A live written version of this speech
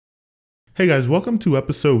Hey guys, welcome to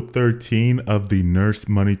episode 13 of the Nurse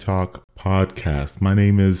Money Talk podcast. My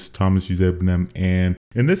name is Thomas Uzebnem, and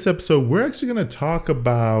in this episode, we're actually going to talk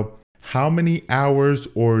about how many hours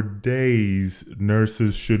or days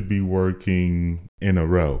nurses should be working in a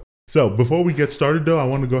row. So before we get started though, I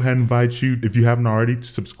want to go ahead and invite you, if you haven't already, to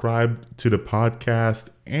subscribe to the podcast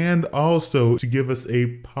and also to give us a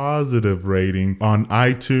positive rating on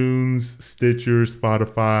iTunes, Stitcher,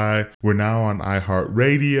 Spotify. We're now on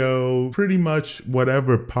iHeartRadio, pretty much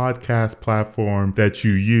whatever podcast platform that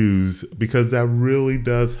you use, because that really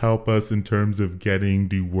does help us in terms of getting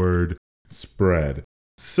the word spread.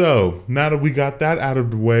 So now that we got that out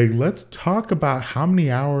of the way, let's talk about how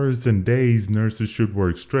many hours and days nurses should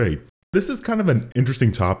work straight. This is kind of an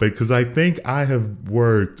interesting topic because I think I have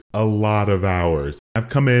worked a lot of hours. I've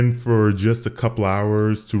come in for just a couple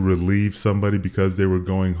hours to relieve somebody because they were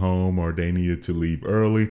going home or they needed to leave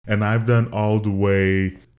early. And I've done all the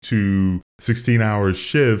way to 16-hour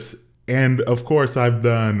shifts. And of course, I've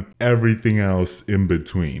done everything else in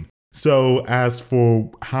between. So as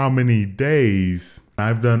for how many days,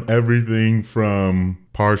 I've done everything from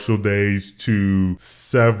partial days to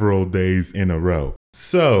several days in a row.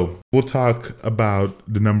 So we'll talk about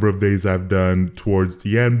the number of days I've done towards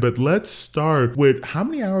the end, but let's start with how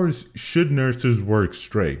many hours should nurses work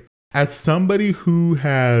straight? As somebody who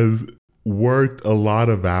has worked a lot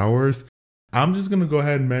of hours, I'm just going to go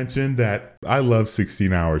ahead and mention that I love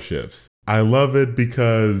 16-hour shifts. I love it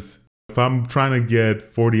because if I'm trying to get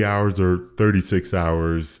 40 hours or 36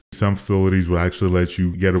 hours, some facilities will actually let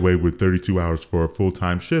you get away with 32 hours for a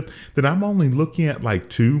full-time shift, then I'm only looking at like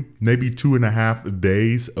 2.5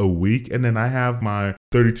 days a week. And then I have my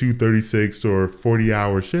 32, 36 or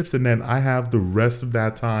 40-hour shifts. And then I have the rest of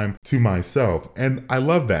that time to myself. And I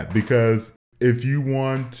love that because if you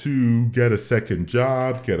want to get a second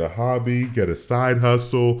job, get a hobby, get a side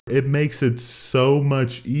hustle, it makes it so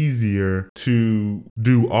much easier to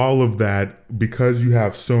do all of that because you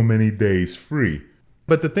have so many days free.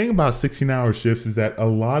 But the thing about 16-hour shifts is that a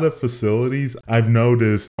lot of facilities I've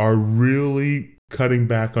noticed are really cutting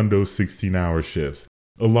back on those 16-hour shifts.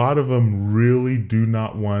 A lot of them really do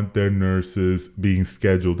not want their nurses being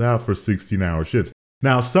scheduled out for 16-hour shifts.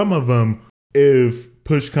 Now, some of them, if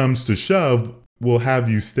push comes to shove, will have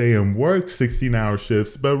you stay and work 16-hour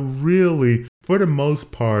shifts, but really, for the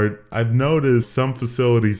most part, I've noticed some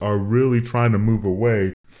facilities are really trying to move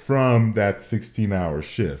away from that 16-hour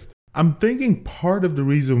shift. I'm thinking part of the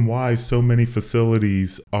reason why so many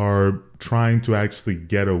facilities are trying to actually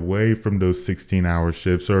get away from those 16-hour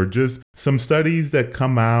shifts are just some studies that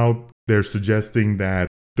come out. They're suggesting that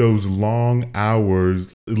those long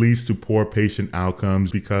hours leads to poor patient outcomes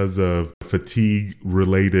because of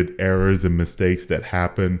fatigue-related errors and mistakes that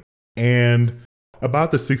happen. And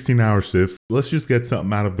about the 16-hour shifts, let's just get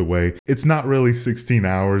something out of the way. It's not really 16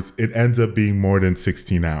 hours. It ends up being more than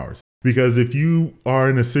 16 hours. Because if you are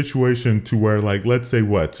in a situation to where, like, let's say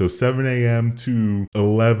so 7 a.m. to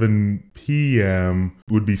 11 p.m.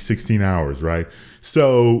 would be 16 hours, right?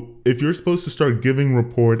 So if you're supposed to start giving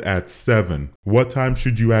report at 7, what time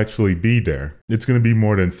should you actually be there? It's going to be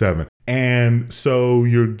more than 7. And so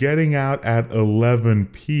you're getting out at 11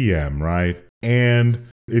 p.m., right? And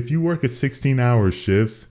if you work at 16-hour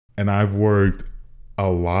shifts, and I've worked a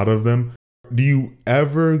lot of them, do you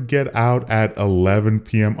ever get out at 11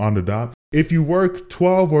 p.m. on the dot? If you work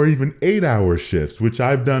 12 or even 8-hour shifts, which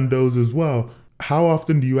I've done those as well, how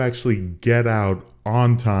often do you actually get out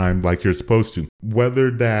on time like you're supposed to?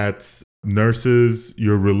 Whether that's nurses,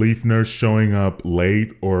 your relief nurse showing up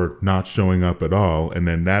late or not showing up at all, and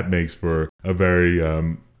then that makes for a very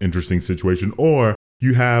interesting situation, or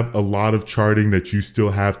you have a lot of charting that you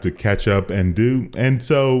still have to catch up and do. And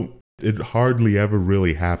so it hardly ever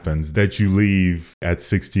really happens that you leave at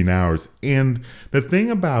 16 hours. And the thing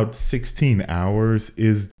about 16 hours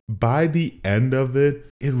is by the end of it,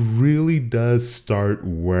 it really does start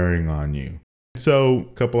wearing on you. So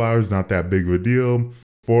a couple hours, not that big of a deal.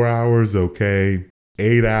 4 hours, okay.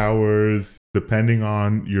 8 hours, depending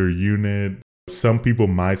on your unit. Some people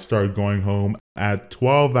might start going home at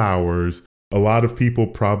 12 hours. A lot of people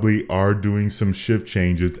probably are doing some shift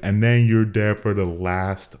changes, and then you're there for the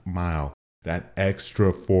last mile, that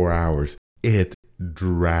extra 4 hours. It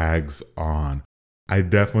drags on. I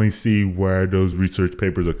definitely see where those research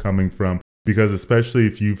papers are coming from, because especially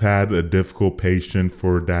if you've had a difficult patient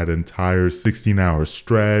for that entire 16-hour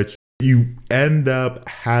stretch, you end up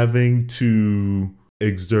having to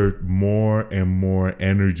exert more and more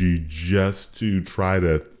energy just to try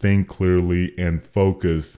to think clearly and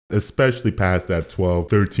focus, especially past that 12,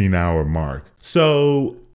 13-hour mark.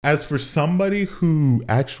 So As for somebody who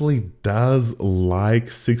actually does like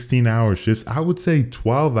 16-hour shifts, I would say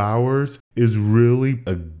 12 hours is really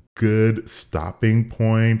a good stopping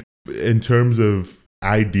point in terms of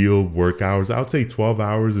ideal work hours. I would say 12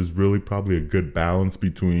 hours is really probably a good balance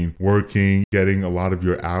between working, getting a lot of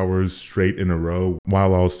your hours straight in a row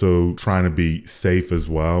while also trying to be safe as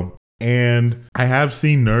well. And I have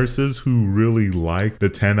seen nurses who really like the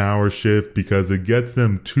 10-hour shift because it gets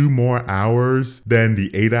them 2 more hours than the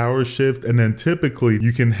 8-hour shift. And then typically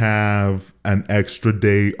you can have an extra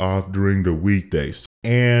day off during the weekdays.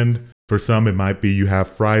 And for some, it might be you have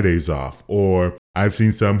Fridays off, or I've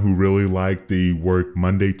seen some who really like the work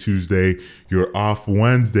Monday, Tuesday, you're off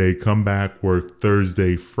Wednesday, come back, work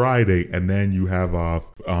Thursday, Friday, and then you have off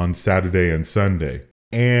on Saturday and Sunday.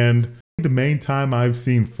 And the main time I've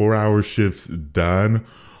seen 4-hour shifts done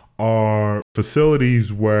are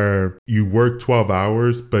facilities where you work 12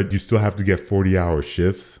 hours, but you still have to get 40-hour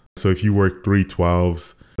shifts. So if you work 3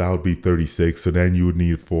 12s, that would be 36. So then you would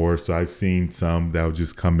need 4. So I've seen some that would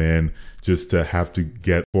just come in just to have to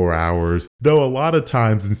get 4 hours. Though a lot of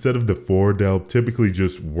times, instead of the 4, they'll typically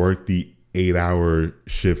just work the 8-hour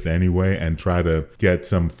shift anyway and try to get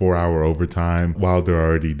some 4-hour overtime while they're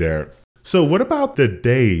already there. So what about the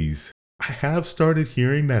days? I have started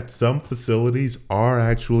hearing that some facilities are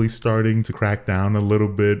actually starting to crack down a little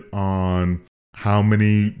bit on how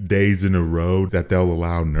many days in a row that they'll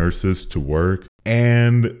allow nurses to work.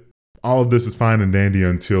 And all of this is fine and dandy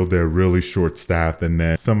until they're really short-staffed, and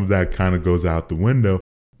then some of that kind of goes out the window.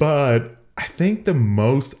 But I think the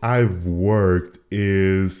most I've worked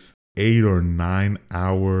is 8 or 9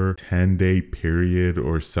 hour, 10-day period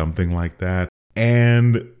or something like that.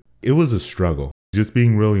 And it was a struggle. Just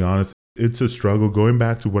being really honest, it's a struggle. Going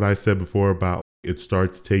back to what I said before about it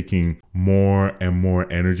starts taking more and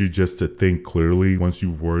more energy just to think clearly once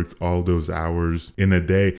you've worked all those hours in a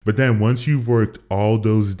day. But then once you've worked all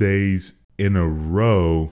those days in a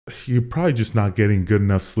row, you're probably just not getting good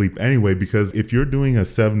enough sleep anyway, because if you're doing a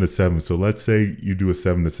 7 to 7, so let's say you do a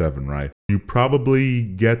 7 to 7, right? You probably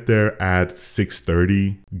get there at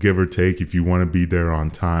 6:30, give or take, if you want to be there on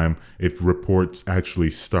time, if reports actually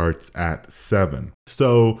starts at 7.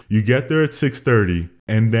 So you get there at 6:30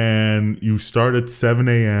 and then you start at 7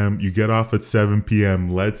 a.m., you get off at 7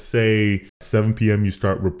 p.m. Let's say 7 p.m. you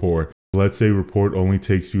start report. Let's say report only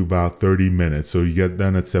takes you about 30 minutes. So you get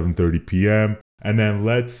done at 7:30 p.m. And then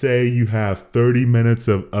let's say you have 30 minutes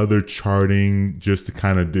of other charting just to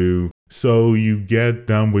kind of do. So you get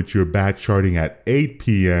done with your back charting at 8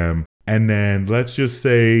 p.m. And then let's just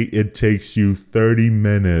say it takes you 30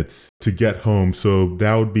 minutes to get home. So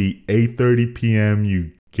that would be 8:30 p.m.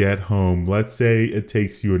 you get home. Let's say it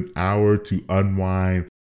takes you an hour to unwind,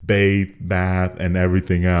 bathe, bath, and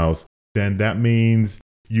everything else. Then that means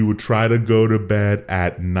you would try to go to bed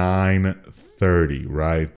at 9:30,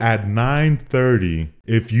 right? At 9:30,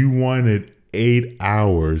 if you wanted 8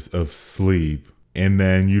 hours of sleep, and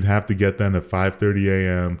then you'd have to get done at 5:30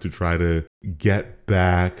 a.m. to try to get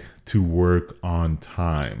back to work on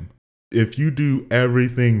time. If you do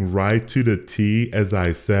everything right to the T, as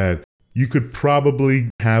I said, you could probably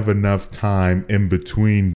have enough time in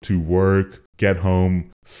between to work, get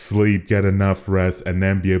home, sleep, get enough rest, and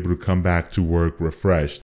then be able to come back to work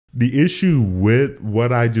refreshed. The issue with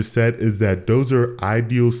what I just said is that those are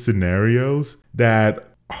ideal scenarios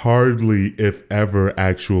that hardly, if ever,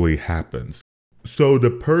 actually happens. So the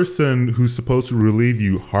person who's supposed to relieve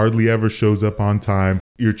you hardly ever shows up on time.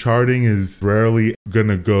 Your charting is rarely going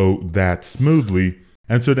to go that smoothly.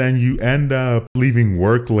 And so then you end up leaving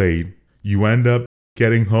work late. You end up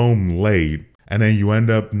getting home late. And then you end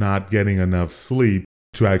up not getting enough sleep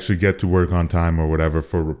to actually get to work on time or whatever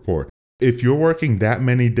for report. If you're working that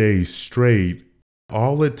many days straight,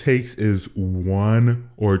 all it takes is 1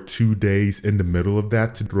 or 2 days in the middle of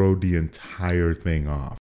that to throw the entire thing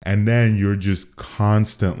off. And then you're just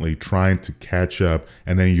constantly trying to catch up,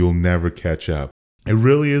 and then you'll never catch up. It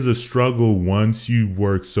really is a struggle once you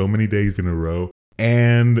work so many days in a row.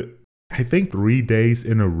 And I think 3 days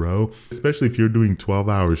in a row, especially if you're doing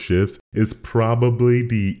 12-hour shifts, is probably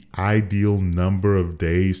the ideal number of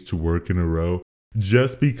days to work in a row.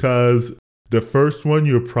 Just because the first one,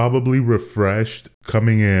 you're probably refreshed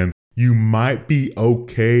coming in. You might be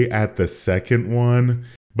okay at the second one.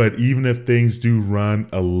 But even if things do run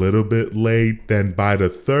a little bit late, then by the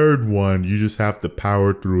third one, you just have to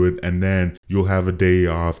power through it, and then you'll have a day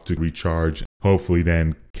off to recharge, hopefully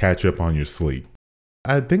then catch up on your sleep.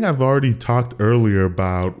 I think I've already talked earlier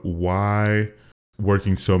about why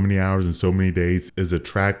working so many hours and so many days is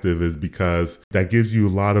attractive, is because that gives you a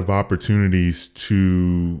lot of opportunities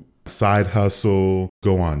to side hustle,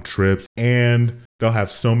 go on trips, and they'll have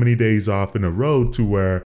so many days off in a row to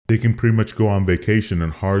where they can pretty much go on vacation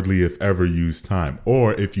and hardly if ever use time.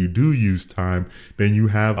 Or if you do use time, then you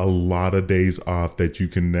have a lot of days off that you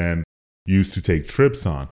can then use to take trips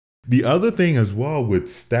on. The other thing as well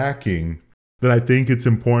with stacking that I think it's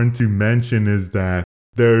important to mention is that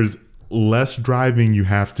there's less driving you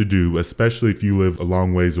have to do, especially if you live a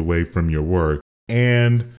long ways away from your work.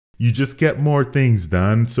 And you just get more things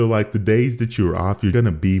done. So like the days that you're off, you're going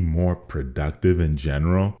to be more productive in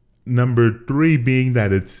general. Number 3 being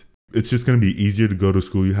that it's just going to be easier to go to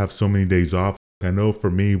school. You have so many days off. I know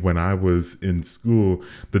for me, when I was in school,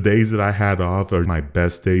 the days that I had off are my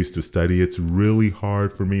best days to study. It's really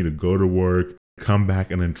hard for me to go to work, come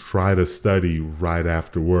back, and then try to study right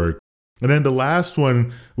after work. And then the last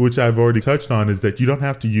one, which I've already touched on, is that you don't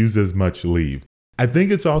have to use as much leave. I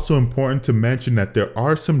think it's also important to mention that there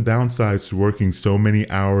are some downsides to working so many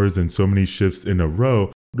hours and so many shifts in a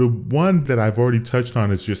row. The one that I've already touched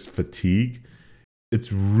on is just fatigue.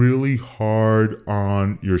 It's really hard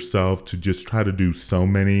on yourself to just try to do so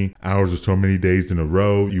many hours or so many days in a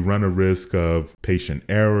row. You run a risk of patient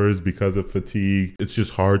errors because of fatigue. It's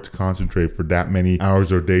just hard to concentrate for that many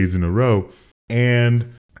hours or days in a row.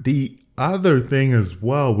 And the other thing as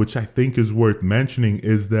well, which I think is worth mentioning,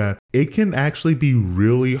 is that it can actually be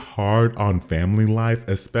really hard on family life,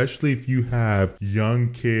 especially if you have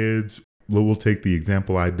young kids. We'll take the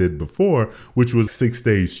example I did before, which was 6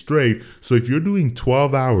 days straight. So if you're doing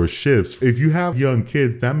 12-hour shifts, if you have young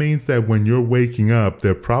kids, that means that when you're waking up,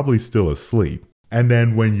 they're probably still asleep. And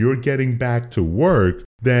then when you're getting back to work,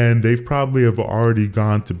 then they've probably have already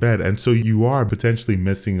gone to bed. And so you are potentially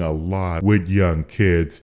missing a lot with young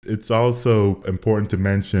kids. It's also important to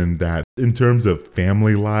mention that in terms of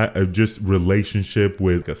family life, just relationship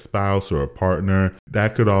with a spouse or a partner,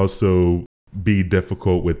 that could also be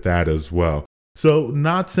difficult with that as well. So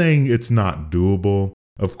not saying it's not doable.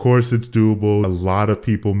 Of course it's doable. A lot of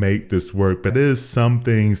people make this work, but it is some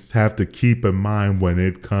things to have to keep in mind when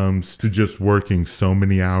it comes to just working so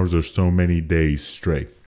many hours or so many days straight.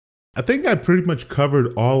 I think I pretty much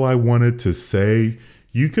covered all I wanted to say.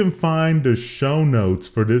 You can find the show notes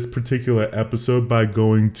for this particular episode by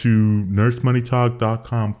going to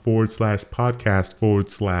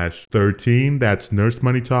nursemoneytalk.com/podcast/13. That's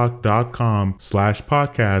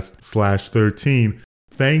nursemoneytalk.com/podcast/13.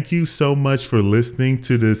 Thank you so much for listening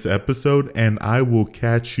to this episode, and I will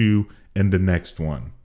catch you in the next one.